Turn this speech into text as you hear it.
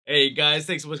Hey guys,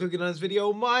 thanks so much for clicking on this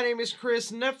video. My name is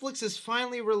Chris. Netflix has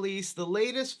finally released the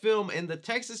latest film in the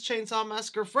Texas Chainsaw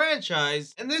Massacre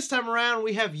franchise, and this time around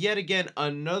we have yet again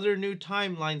another new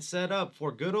timeline set up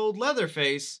for good old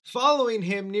Leatherface, following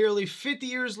him nearly 50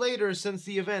 years later since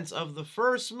the events of the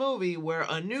first movie, where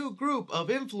a new group of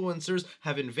influencers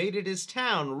have invaded his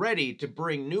town ready to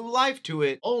bring new life to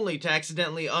it, only to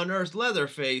accidentally unearth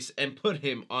Leatherface and put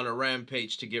him on a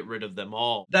rampage to get rid of them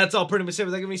all. That's all pretty much it.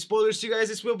 Without giving any spoilers to you guys,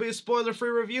 this will be a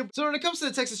spoiler-free review. So when it comes to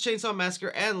the Texas Chainsaw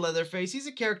Massacre and Leatherface, he's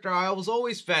a character I was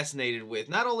always fascinated with.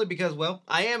 Not only because, well,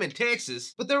 I am in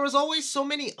Texas, but there was always so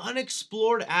many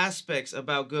unexplored aspects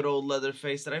about good old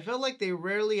Leatherface that I felt like they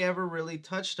rarely ever really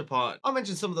touched upon. I'll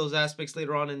mention some of those aspects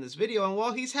later on in this video, and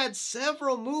while he's had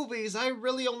several movies, I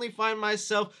really only find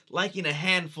myself liking a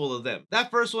handful of them. That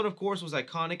first one, of course, was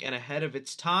iconic and ahead of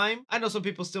its time. I know some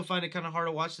people still find it kind of hard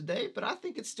to watch today, but I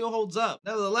think it still holds up.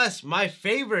 Nevertheless, my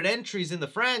favorite entries in the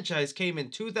franchise came in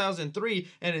 2003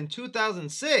 and in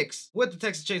 2006 with the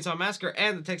Texas Chainsaw Massacre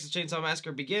and the Texas Chainsaw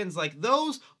Massacre Begins. Like,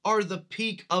 those are the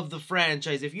peak of the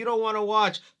franchise. If you don't want to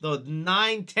watch the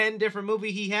 9-10 different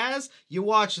movie he has, you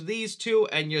watch these two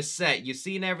and you're set. You've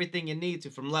seen everything you need to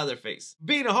from Leatherface.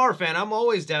 Being a horror fan, I'm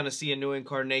always down to see a new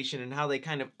incarnation and how they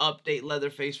kind of update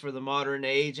Leatherface for the modern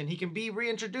age, and he can be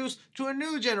reintroduced to a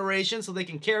new generation so they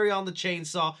can carry on the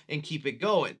chainsaw and keep it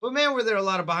going. But man, were there a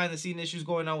lot of behind the scene issues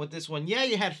going on with this one. Yeah,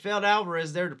 you had Feld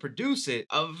Alvarez there to produce it,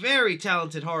 a very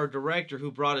talented horror director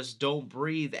who brought us Don't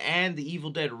Breathe and the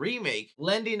Evil Dead remake,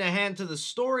 lending a hand to the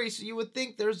story, so you would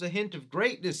think there's a hint of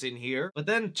greatness in here. But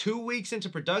then 2 weeks into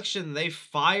production, they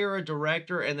fire a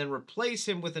director and then replace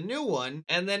him with a new one,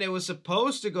 and then it was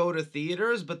supposed to go to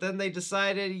theaters, but then they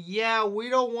decided, yeah, we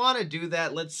don't want to do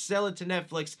that, let's sell it to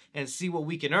Netflix and see what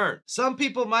we can earn. Some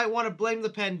people might want to blame the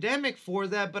pandemic for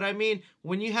that, but I mean,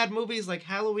 when you had movies like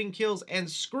Halloween Kills and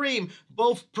Scream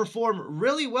both perform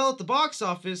really well at the box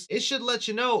office, it should let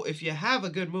you know if you have a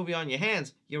good movie on your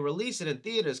hands, you release it in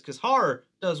theaters, because horror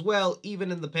does well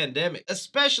even in the pandemic,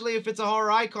 especially if it's a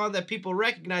horror icon that people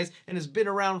recognize and has been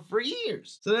around for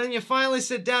years. So then you finally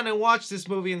sit down and watch this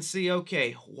movie and see,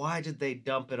 okay, why did they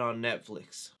dump it on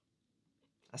Netflix?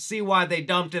 I see why they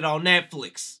dumped it on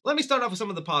Netflix. Let me start off with some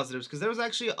of the positives, because there was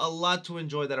actually a lot to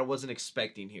enjoy that I wasn't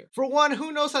expecting here. For one,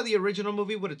 who knows how the original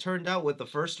movie would have turned out with the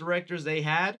first directors they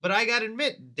had, but I gotta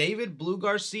admit, David Blue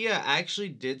Garcia actually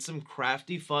did some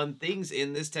crafty, fun things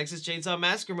in this Texas Chainsaw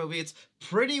Massacre movie. It's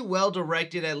pretty well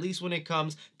directed, at least when it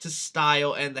comes to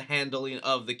style and the handling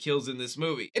of the kills in this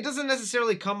movie. It doesn't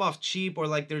necessarily come off cheap or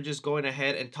like they're just going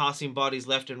ahead and tossing bodies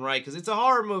left and right, because it's a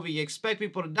horror movie, you expect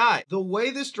people to die. The way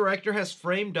this director has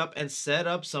framed up and set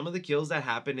up some of the kills that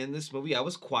happen in this movie, I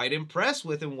was quite impressed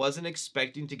with and wasn't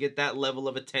expecting to get that level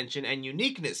of attention and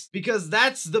uniqueness, because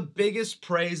that's the biggest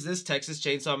praise this Texas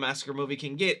Chainsaw Massacre movie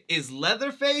can get, is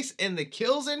Leatherface and the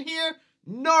kills in here.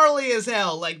 Gnarly as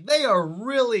hell. Like, they are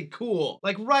really cool.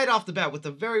 Like, right off the bat with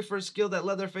the very first kill that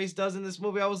Leatherface does in this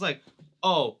movie, I was like,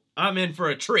 oh, I'm in for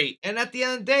a treat. And at the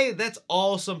end of the day, that's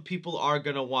all some people are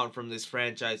gonna want from this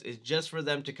franchise, is just for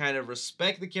them to kind of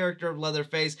respect the character of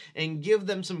Leatherface and give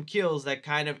them some kills that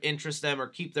kind of interest them or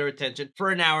keep their attention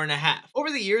for an hour and a half. Over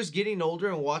the years, getting older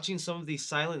and watching some of these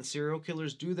silent serial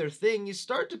killers do their thing, you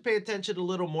start to pay attention a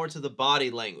little more to the body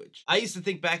language. I used to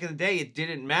think back in the day it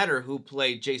didn't matter who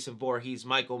played Jason Voorhees,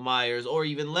 Michael Myers, or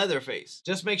even Leatherface.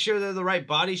 Just make sure they're the right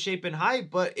body shape and height,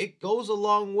 but it goes a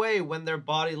long way when their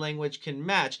body language can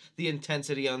match the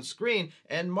intensity on screen,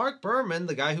 and Mark Berman,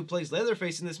 the guy who plays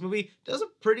Leatherface in this movie, does a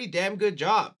pretty damn good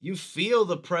job. You feel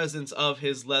the presence of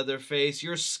his Leatherface,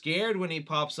 you're scared when he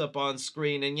pops up on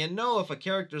screen, and you know if a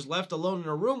character's left alone in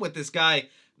a room with this guy,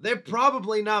 they're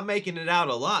probably not making it out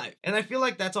alive. And I feel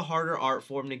like that's a harder art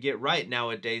form to get right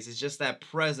nowadays, is just that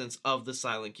presence of the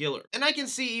silent killer. And I can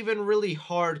see even really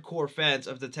hardcore fans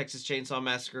of the Texas Chainsaw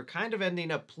Massacre kind of ending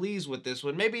up pleased with this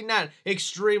one. Maybe not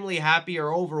extremely happy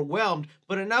or overwhelmed,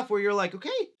 but enough where you're like, okay,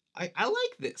 I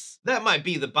like this. That might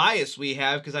be the bias we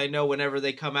have, because I know whenever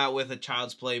they come out with a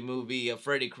Child's Play movie, a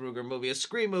Freddy Krueger movie, a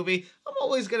Scream movie, I'm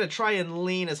always going to try and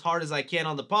lean as hard as I can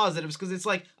on the positives, because it's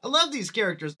like, I love these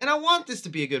characters, and I want this to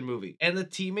be a good movie. And the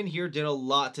team in here did a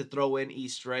lot to throw in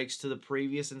Easter eggs to the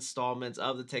previous installments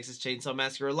of the Texas Chainsaw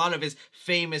Massacre. A lot of his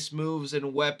famous moves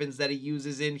and weapons that he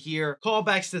uses in here,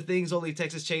 callbacks to things only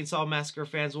Texas Chainsaw Massacre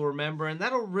fans will remember, and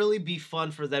that'll really be fun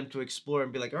for them to explore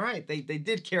and be like, all right, they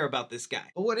did care about this guy.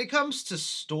 But when it comes to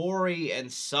story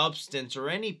and substance or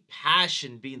any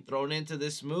passion being thrown into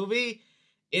this movie,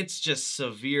 it's just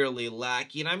severely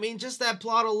lacking. I mean, just that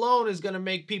plot alone is going to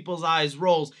make people's eyes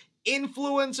roll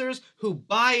influencers who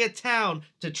buy a town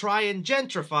to try and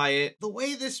gentrify it. The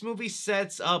way this movie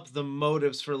sets up the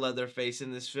motives for Leatherface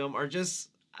in this film are just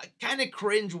kind of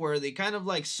cringeworthy, kind of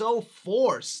like so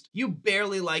forced. You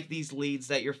barely like these leads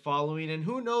that you're following, and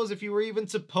who knows if you were even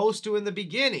supposed to in the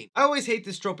beginning. I always hate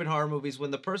this trope in horror movies when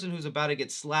the person who's about to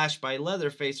get slashed by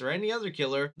Leatherface or any other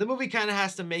killer, the movie kind of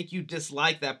has to make you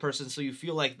dislike that person so you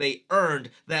feel like they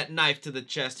earned that knife to the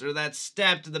chest or that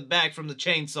stab to the back from the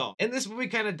chainsaw. And this movie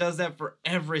kind of does that for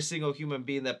every single human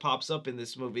being that pops up in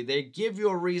this movie. They give you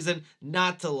a reason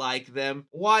not to like them,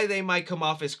 why they might come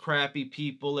off as crappy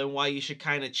people, and why you should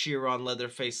kind of cheer on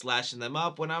Leatherface slashing them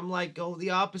up, when I'm like, go the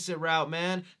opposite route,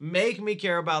 man. Make me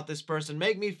care about this person.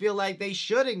 Make me feel like they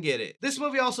shouldn't get it. This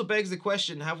movie also begs the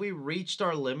question, have we reached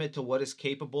our limit to what is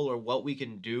capable or what we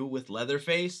can do with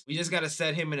Leatherface? We just gotta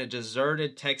set him in a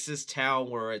deserted Texas town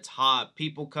where it's hot,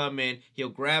 people come in, he'll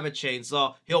grab a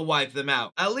chainsaw, he'll wipe them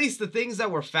out. At least the things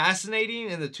that were fascinating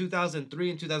in the 2003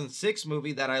 and 2006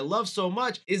 movie that I love so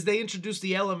much is they introduced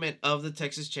the element of the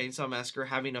Texas Chainsaw Massacre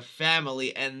having a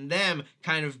family and them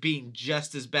kind of being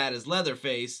just as bad as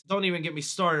Leatherface. Don't even get me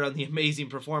started on the amazing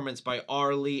performance by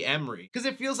R. Lee Emery, because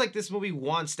it feels like this movie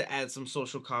wants to add some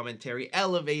social commentary,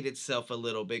 elevate itself a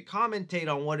little bit, commentate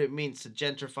on what it means to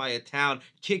gentrify a town,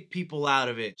 kick people out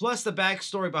of it, plus the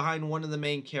backstory behind one of the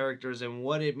main characters and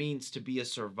what it means to be a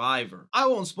survivor. I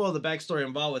won't spoil the backstory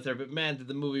involved with her, but man, did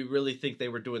the movie really think they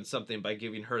were doing something by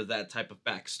giving her that type of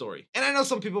backstory. And I know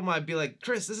some people might be like,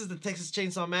 Chris, this is the Texas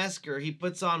Chainsaw Massacre. He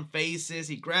puts on faces,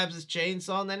 he grabs his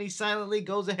chainsaw, and then he silently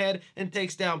goes ahead and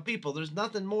takes down people. There's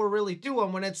nothing more really to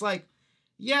him, when it's like,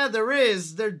 yeah, there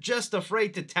is. They're just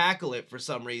afraid to tackle it for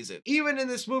some reason. Even in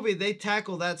this movie, they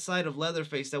tackle that side of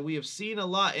Leatherface that we have seen a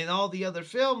lot in all the other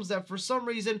films that for some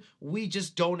reason we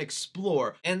just don't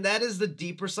explore. And that is the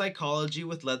deeper psychology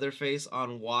with Leatherface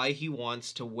on why he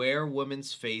wants to wear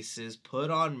women's faces, put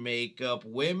on makeup,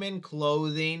 women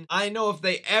clothing. I know if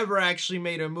they ever actually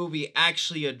made a movie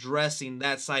actually addressing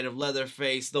that side of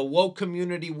Leatherface, the woke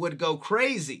community would go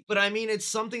crazy. But I mean, it's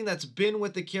something that's been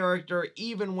with the character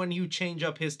even when you change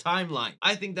up his timeline.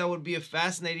 I think that would be a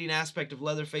fascinating aspect of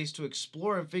Leatherface to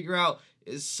explore and figure out,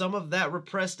 is some of that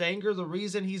repressed anger the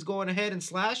reason he's going ahead and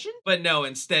slashing? But no,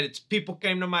 instead it's people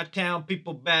came to my town,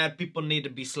 people bad, people need to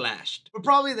be slashed. But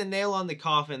probably the nail on the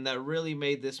coffin that really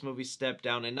made this movie step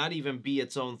down and not even be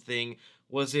its own thing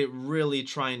was it really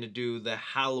trying to do the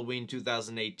Halloween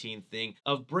 2018 thing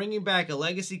of bringing back a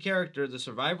legacy character, the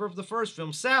survivor of the first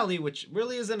film, Sally, which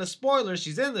really isn't a spoiler,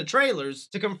 she's in the trailers,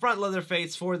 to confront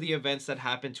Leatherface for the events that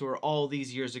happened to her all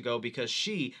these years ago because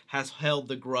she has held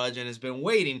the grudge and has been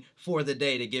waiting for the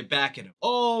day to get back at him.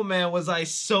 Oh man, was I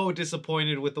so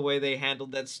disappointed with the way they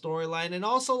handled that storyline, and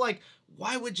also like,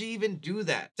 why would you even do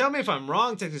that? Tell me if I'm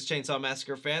wrong, Texas Chainsaw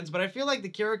Massacre fans, but I feel like the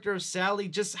character of Sally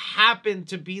just happened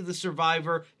to be the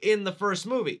survivor in the first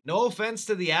movie. No offense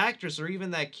to the actress or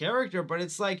even that character, but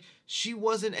it's like she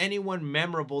wasn't anyone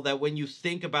memorable that when you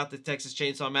think about the Texas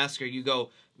Chainsaw Massacre, you go,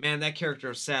 man, that character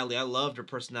of Sally, I loved her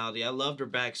personality, I loved her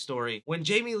backstory. When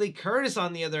Jamie Lee Curtis,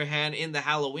 on the other hand, in the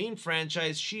Halloween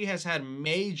franchise, she has had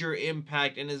major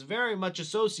impact and is very much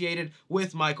associated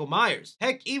with Michael Myers.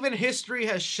 Heck, even history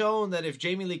has shown that if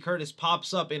Jamie Lee Curtis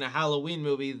pops up in a Halloween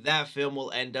movie, that film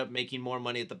will end up making more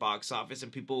money at the box office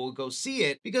and people will go see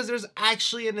it because there's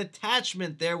actually an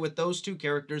attachment there with those two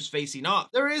characters facing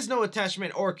off. There is no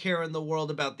attachment or care in the world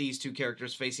about these two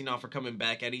characters facing off or coming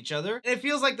back at each other. And it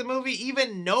feels like the movie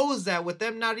even knows that, with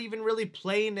them not even really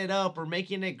playing it up or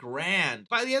making it grand.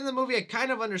 By the end of the movie, I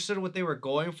kind of understood what they were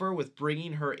going for with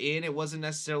bringing her in. It wasn't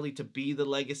necessarily to be the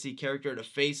legacy character to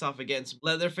face off against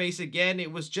Leatherface again.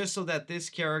 It was just so that this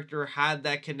character had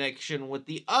that connection with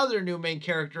the other new main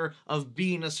character of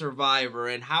being a survivor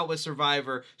and how a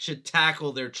survivor should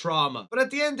tackle their trauma. But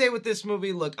at the end of the day with this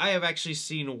movie, look, I have actually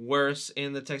seen worse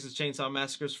in the Texas Chainsaw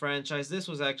Massacre's franchise. This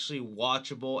was actually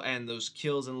watchable, and those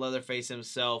kills in Leatherface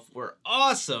himself were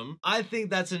awesome. I think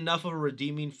that's enough of a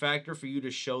redeeming factor for you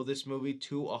to show this movie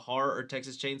to a horror or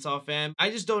Texas Chainsaw fan. I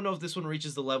just don't know if this one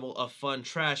reaches the level of fun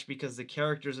trash because the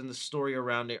characters and the story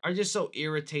around it are just so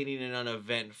irritating and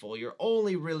uneventful. You're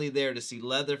only really there to see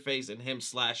Leatherface and him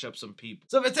slash up some people.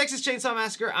 So for Texas Chainsaw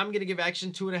Massacre, I'm gonna give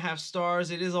action 2.5 stars.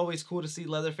 It is always cool to see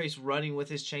Leatherface running with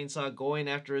his chainsaw, going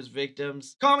after his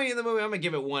victims. Comedy in the movie, I'm gonna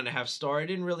give it 1.5 stars. It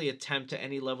didn't really attempt to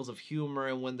any levels of humor,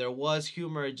 and when there was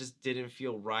humor, it just didn't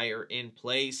feel right or in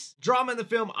place. Drama in the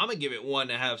film, I'm gonna give it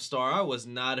 1.5 stars. I was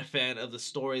not a fan of the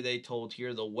story they told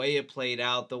here, the way it played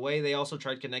out, the way they also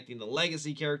tried connecting the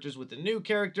legacy characters with the new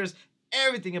characters.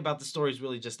 everything about the story is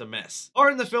really just a mess.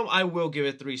 Art in the film, I will give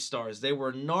it 3 stars. They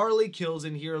were gnarly kills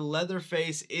in here.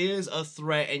 Leatherface is a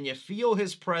threat and you feel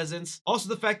his presence. Also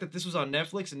the fact that this was on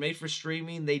Netflix and made for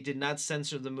streaming, they did not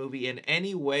censor the movie in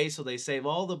any way, so they save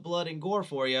all the blood and gore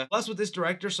for you. Plus with this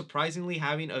director surprisingly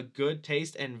having a good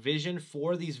taste and vision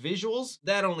for these visuals,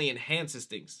 that only enhances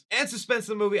things. And suspense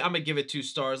in the movie, I'm gonna give it 2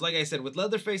 stars. Like I said, with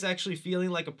Leatherface actually feeling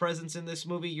like a presence in this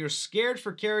movie, you're scared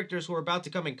for characters who are about to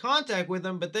come in contact with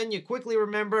him, but then you quickly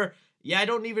remember, yeah, I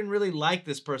don't even really like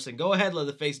this person. Go ahead,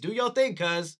 Leatherface, do your thing,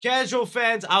 cuz. Casual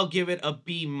fans, I'll give it a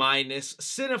B-.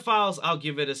 Cinephiles, I'll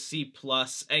give it a C+.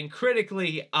 And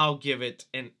critically, I'll give it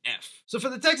an F. So for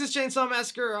the Texas Chainsaw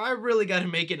Massacre, I really gotta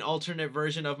make an alternate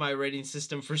version of my rating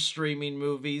system for streaming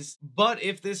movies. But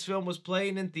if this film was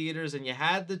playing in theaters and you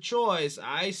had the choice,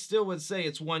 I still would say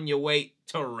it's one you wait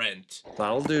to rent.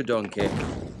 That'll do, donkey.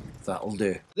 That'll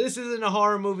do. This isn't a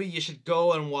horror movie you should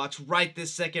go and watch right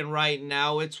this second right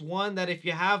now. It's one that if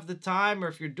you have the time or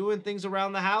if you're doing things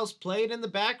around the house, play it in the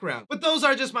background. But those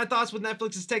are just my thoughts with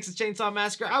Netflix's Texas Chainsaw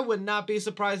Massacre. I would not be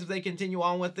surprised if they continue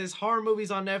on with this. Horror movies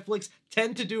on Netflix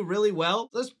tend to do really well.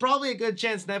 There's probably a good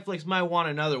chance Netflix might want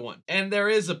another one. And there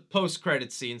is a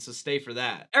post-credit scene, so stay for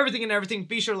that. Everything,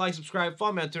 be sure to like, subscribe,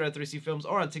 follow me on Twitter at 3C Films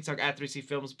or on TikTok at 3C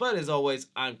Films. But as always,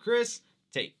 I'm Chris.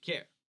 Take care.